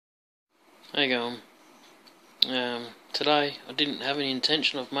How you going? Today I didn't have any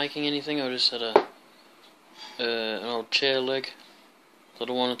intention of making anything. I just had an old chair leg that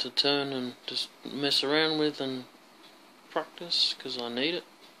I wanted to turn and just mess around with and practice because I need it.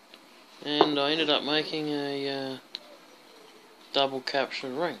 And I ended up making a double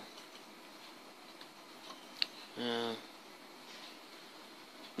captured ring.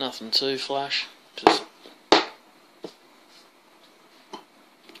 Nothing too flash, just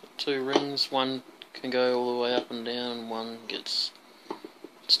two rings. One can go all the way up and down, and one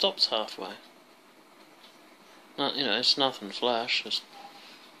stops halfway. It's nothing flash.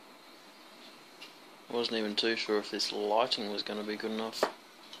 I wasn't even too sure if this lighting was going to be good enough.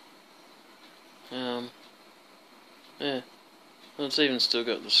 Yeah, it's even still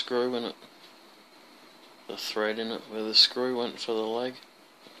got the screw in it, the thread in it where the screw went for the leg.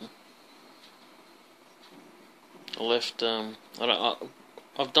 I left.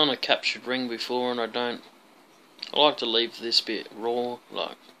 I've done a captured ring before, and I like to leave this bit raw,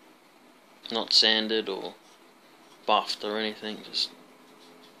 like not sanded or buffed or anything. Just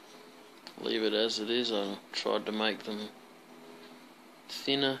leave it as it is. I tried to make them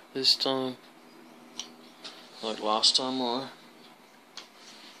thinner this time, like last time.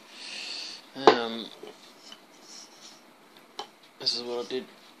 This is what I did.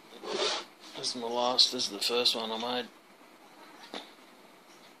 This is the first one I made.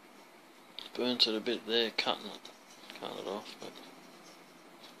 Burnt it a bit there, cutting it off, but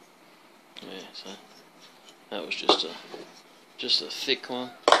yeah, so that was just a thick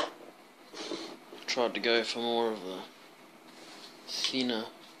one. Tried to go for more of the thinner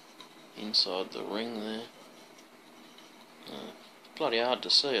inside the ring there. Bloody hard to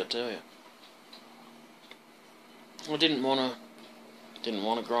see, I tell you. I didn't want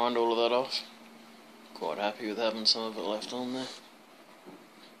to grind all of that off. Quite happy with having some of it left on there.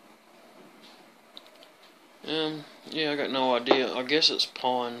 Yeah, I got no idea. I guess it's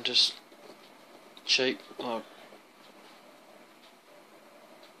pine, just cheap. Yeah,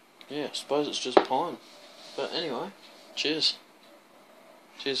 I suppose it's just pine. But anyway, cheers.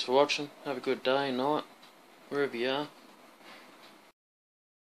 Cheers for watching. Have a good day, night, wherever you are.